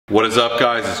What is up,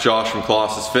 guys? It's Josh from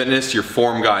Colossus Fitness, your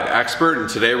form guide expert, and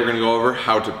today we're going to go over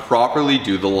how to properly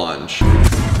do the lunge.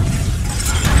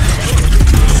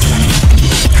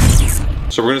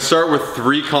 So we're going to start with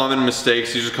 3 common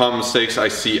mistakes. These are common mistakes I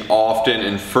see often,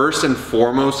 and first and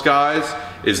foremost, guys,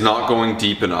 is not going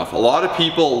deep enough. A lot of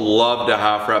people love to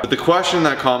half rep, but the question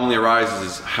that commonly arises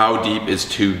is how deep is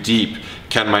too deep?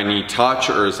 Can my knee touch,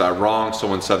 or is that wrong?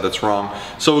 Someone said that's wrong.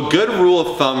 So a good rule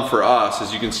of thumb for us,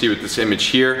 as you can see with this image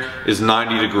here, is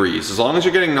 90 degrees. As long as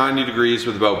you're getting 90 degrees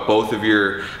with about both of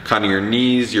your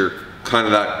knees, your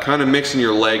that mix in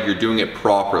your leg, you're doing it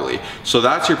properly. So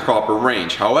that's your proper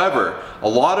range. However, a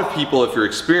lot of people, if you're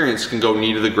experienced, can go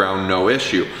knee to the ground, no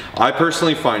issue. I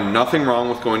personally find nothing wrong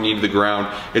with going knee to the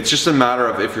ground. It's just a matter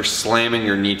of if you're slamming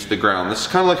your knee to the ground. This is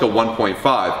kind of like a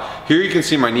 1.5. Here you can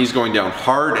see my knees going down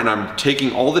hard, and I'm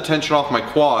taking all the tension off my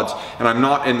quads, and I'm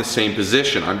not in the same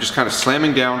position. I'm just kind of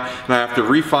slamming down, and I have to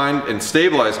refine and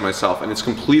stabilize myself, and it's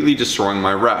completely destroying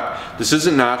my rep. This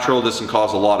isn't natural. This can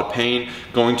cause a lot of pain.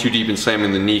 Going too deep and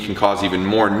slamming the knee can cause even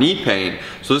more knee pain.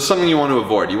 So this is something you want to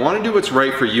avoid. You want to do what's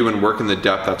right for you and work in the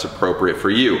depth that's appropriate for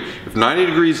you. If 90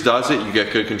 degrees does it, you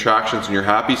get good contractions and you're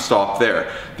happy, stop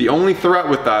there. The only threat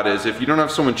with that is if you don't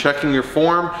have someone checking your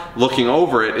form, looking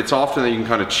over it, it's often that you can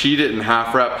kind of cheat it and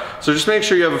half rep. So just make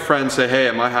sure you have a friend say, hey,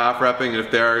 am I half repping? And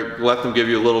if they are, let them give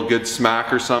you a little good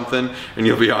smack or something, and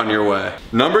you'll be on your way.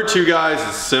 Number 2, guys,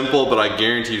 is simple, but I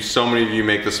guarantee you so many of you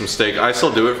make this mistake. I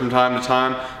still do it from time to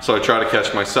time, so I try to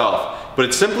catch myself. But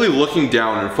it's simply looking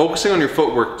down and focusing on your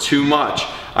footwork too much.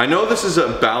 I know this is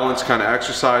a balanced kind of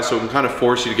exercise, so it can kind of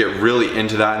force you to get really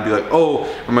into that and be like, oh,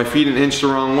 are my feet an inch the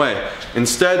wrong way?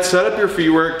 Instead, set up your feet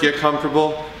work, get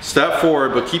comfortable, step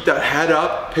forward, but keep that head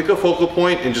up, pick a focal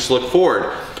point, and just look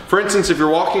forward. For instance, if you're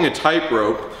walking a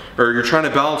tightrope, or you're trying to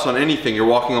balance on anything, you're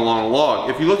walking along a log,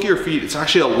 if you look at your feet, it's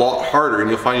actually a lot harder and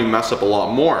you'll find you mess up a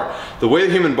lot more. The way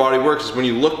the human body works is when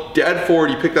you look dead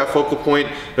forward, you pick that focal point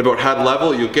at about head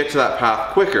level, you'll get to that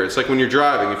path quicker. It's like when you're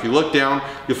driving. If you look down,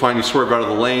 you'll find you swerve out of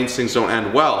the lanes, things don't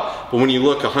end well. But when you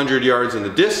look 100 yards in the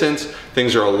distance,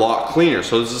 things are a lot cleaner.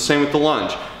 So this is the same with the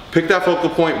lunge. Pick that focal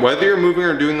point, whether you're moving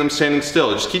or doing them standing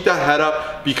still. Just keep that head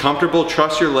up, be comfortable,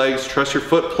 trust your legs, trust your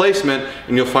foot placement,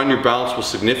 and you'll find your balance will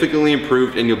significantly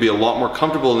improve and you'll be a lot more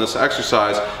comfortable in this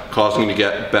exercise, causing you to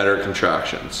get better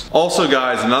contractions. Also,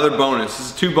 guys, another bonus.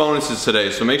 This is 2 bonuses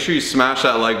today, so make sure you smash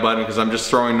that like button because I'm just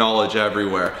throwing knowledge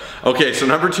everywhere. Okay, so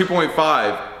number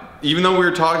 2.5. Even though we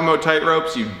were talking about tight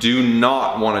ropes, you do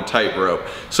not want a tight rope.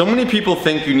 So many people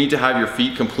think you need to have your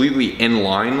feet completely in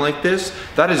line like this.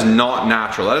 That is not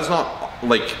natural. That is not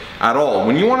like at all.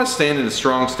 When you want to stand in a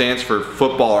strong stance for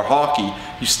football or hockey,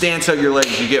 you stance out your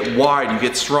legs, you get wide, you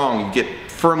get strong, you get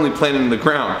firmly planted in the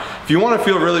ground. If you want to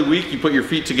feel really weak, you put your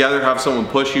feet together, have someone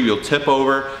push you, you'll tip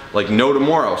over like no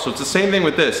tomorrow. So it's the same thing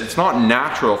with this. It's not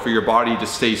natural for your body to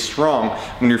stay strong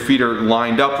when your feet are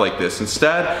lined up like this.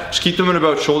 Instead, just keep them at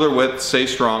about shoulder width, stay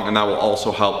strong, and that will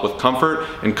also help with comfort,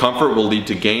 and comfort will lead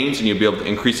to gains and you'll be able to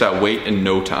increase that weight in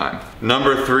no time.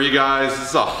 Number 3, guys, this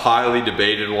is a highly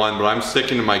debated one, but I'm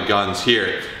sticking to my guns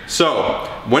here. So,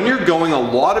 when you're going, a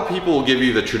lot of people will give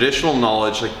you the traditional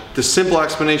knowledge, like the simple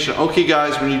explanation. Okay,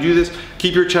 guys, when you do this,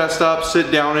 keep your chest up,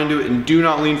 sit down into it, and do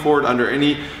not lean forward under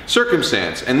any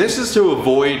circumstance. And this is to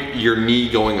avoid your knee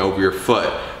going over your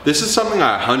foot. This is something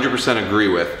I 100% agree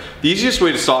with. The easiest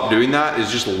way to stop doing that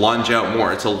is just lunge out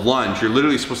more. It's a lunge. You're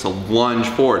literally supposed to lunge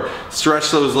forward. Stretch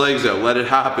those legs out, let it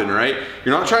happen, right?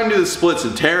 You're not trying to do the splits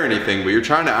and tear anything, but you're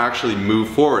trying to actually move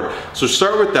forward. So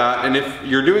start with that, and if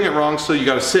you're doing it wrong still, you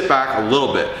gotta sit back a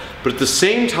little bit. But at the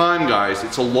same time, guys,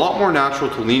 it's a lot more natural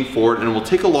to lean forward and it will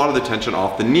take a lot of the tension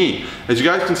off the knee. As you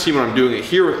guys can see when I'm doing it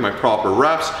here with my proper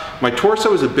reps, my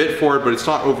torso is a bit forward, but it's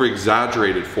not over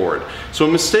exaggerated forward. So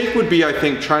a mistake would be, I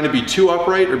think, trying to be too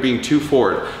upright or being too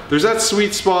forward. There's that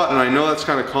sweet spot, and I know that's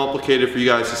kind of complicated for you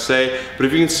guys to say, but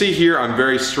if you can see here, I'm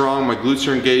very strong, my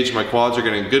glutes are engaged, my quads are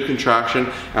getting good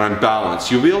contraction, and I'm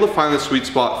balanced. You'll be able to find the sweet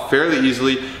spot fairly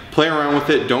easily. Play around with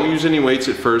it, don't use any weights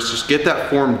at first, just get that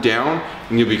form down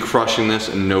and you'll be crushing this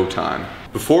in no time.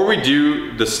 Before we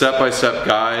do the step-by-step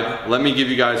guide, let me give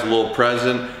you guys a little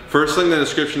present. First link in the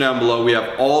description down below, we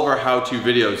have all of our how-to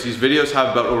videos. These videos have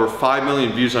about over 5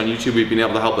 million views on YouTube. We've been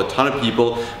able to help a ton of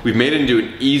people. We've made it into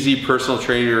an easy personal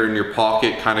trainer in your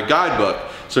pocket kind of guidebook.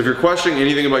 So if you're questioning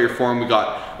anything about your form, we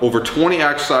got over 20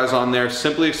 exercises on there,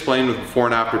 simply explained with before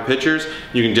and after pictures.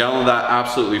 You can download that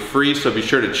absolutely free, so be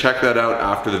sure to check that out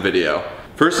after the video.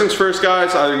 First things first,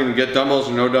 guys, either you're gonna get dumbbells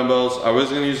or no dumbbells. I was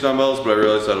gonna use dumbbells, but I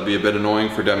realized that'll be a bit annoying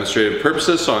for demonstrative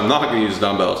purposes, so I'm not gonna use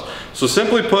dumbbells. So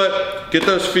simply put, get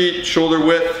those feet shoulder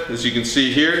width, as you can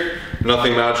see here.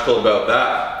 Nothing magical about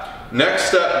that. Next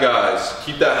step, guys,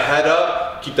 keep that head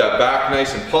up, keep that back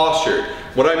nice and postured.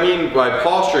 What I mean by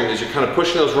posturing is you're kind of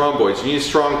pushing those rhomboids. You need a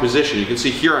strong position. You can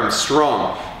see here I'm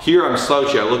strong, here I'm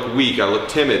slouchy, I look weak, I look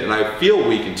timid, and I feel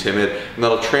weak and timid, and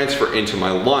that'll transfer into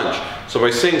my lunge. So by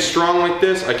staying strong like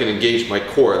this, I can engage my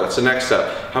core. That's the next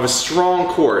step. Have a strong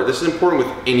core. This is important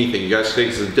with anything. You guys take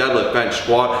this as a deadlift, bench,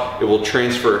 squat, it will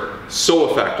transfer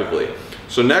so effectively.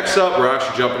 So next up, we're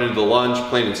actually jumping into the lunge,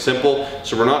 plain and simple.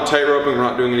 So we're not tight roping, we're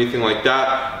not doing anything like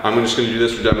that. I'm just gonna do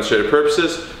this for demonstrative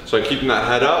purposes. So I'm keeping that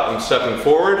head up, I'm stepping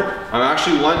forward. I'm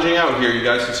actually lunging out here. You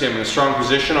guys can see I'm in a strong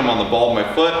position. I'm on the ball of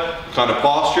my foot, kind of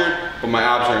postured, but my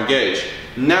abs are engaged.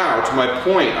 Now, to my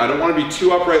point, I don't want to be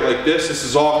too upright like this. This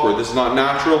is awkward, this is not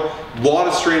natural. A lot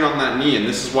of strain on that knee, and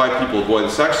this is why people avoid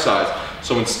this exercise.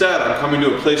 So instead, I'm coming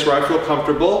to a place where I feel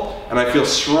comfortable and I feel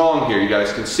strong here, you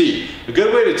guys can see. A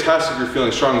good way to test if you're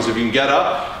feeling strong is if you can get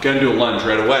up, get into a lunge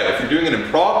right away. If you're doing it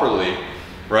improperly,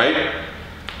 right,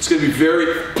 it's gonna be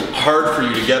very hard for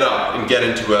you to get up and get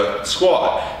into a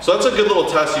squat. So that's a good little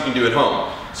test you can do at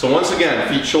home. So once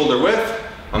again, feet shoulder width,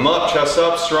 I'm up, chest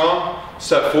up, strong,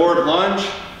 step forward, lunge,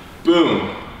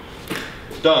 boom,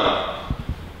 done.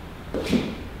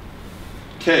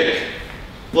 Okay.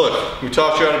 Look, we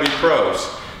taught you how to be pros.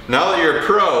 Now that you're a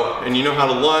pro and you know how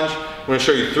to lunge, I'm going to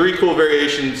show you 3 cool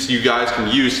variations you guys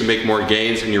can use to make more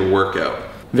gains in your workout.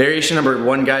 Variation number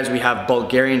 1, guys, we have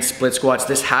Bulgarian split squats.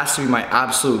 This has to be my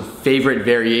absolute favorite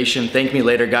variation. Thank me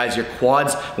later, guys. Your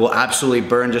quads will absolutely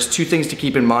burn. Just 2 things to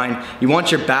keep in mind. You want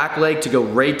your back leg to go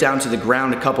right down to the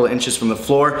ground a couple of inches from the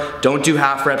floor. Don't do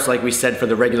half reps like we said for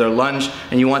the regular lunge.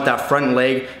 And you want that front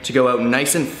leg to go out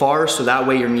nice and far so that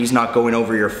way your knee's not going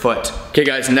over your foot. Okay,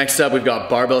 guys, next up we've got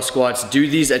barbell squats. Do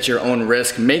these at your own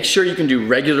risk. Make sure you can do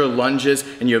regular lunges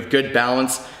and you have good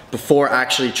balance before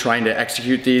actually trying to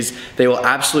execute these. They will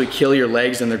absolutely kill your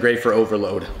legs and they're great for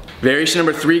overload. Variation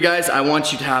number 3, guys, I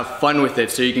want you to have fun with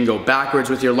it. So you can go backwards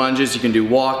with your lunges, you can do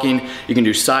walking, you can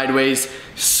do sideways.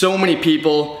 So many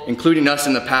people, including us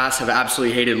in the past, have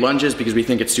absolutely hated lunges because we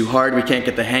think it's too hard, we can't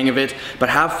get the hang of it. But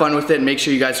have fun with it, make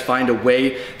sure you guys find a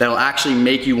way that'll actually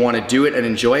make you want to do it and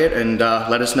enjoy it, and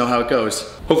let us know how it goes.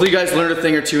 Hopefully you guys learned a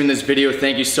thing or 2 in this video.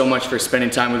 Thank you so much for spending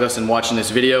time with us and watching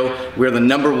this video. We're the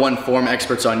 #1 form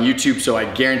experts on YouTube, so I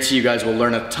guarantee you guys will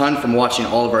learn a ton from watching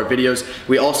all of our videos.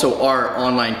 We also are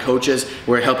online coaches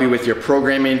where we help you with your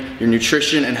programming, your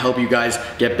nutrition, and help you guys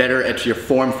get better at your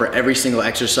form for every single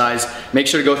exercise. Make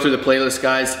sure to go through the playlist,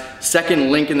 guys.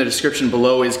 Second link in the description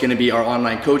below is gonna be our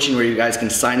online coaching where you guys can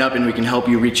sign up and we can help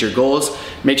you reach your goals.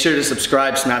 Make sure to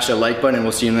subscribe, smash that like button, and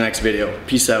we'll see you in the next video.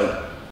 Peace out.